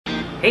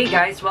Hey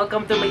guys,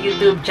 welcome to my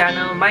YouTube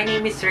channel. My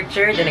name is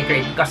Richard and I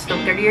create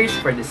custom careers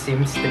for The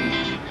Sims 3.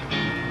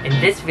 In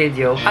this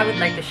video, I would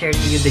like to share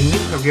to you the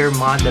new career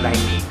mod that I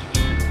made,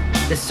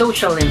 the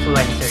social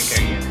influencer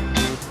career.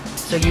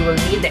 So you will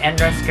need the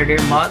Nraas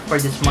Career Mod for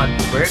this mod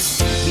to work.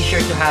 Be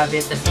sure to have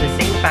it as the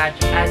same patch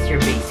as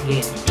your base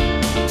game.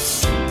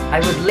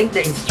 I would link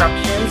the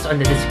instructions on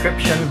the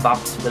description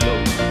box below.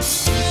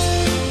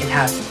 It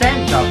has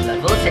 10 job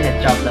levels, and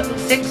at job level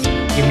 6,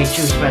 you may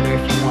choose whether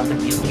if you want to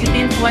be a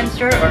beauty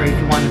influencer or if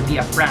you want to be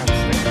a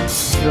prankster.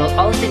 You will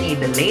also need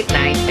the late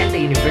night and the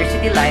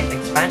university life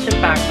expansion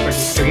packs for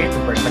this career to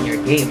work on your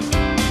game.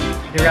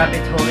 The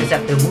Rabbithole is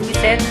at the movie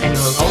set, and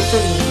you will also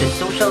need the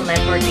social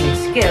networking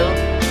skill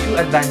to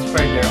advance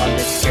further on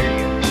this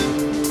career.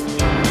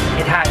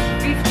 It has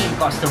 15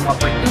 custom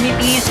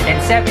opportunities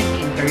and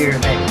 17 career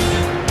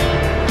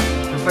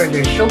events. To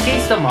further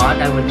showcase the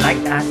mod, I would like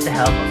to ask the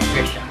help of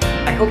Trisha.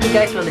 I hope you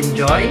guys will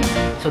enjoy,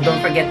 so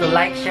don't forget to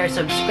like, share,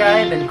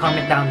 subscribe, and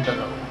comment down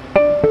below.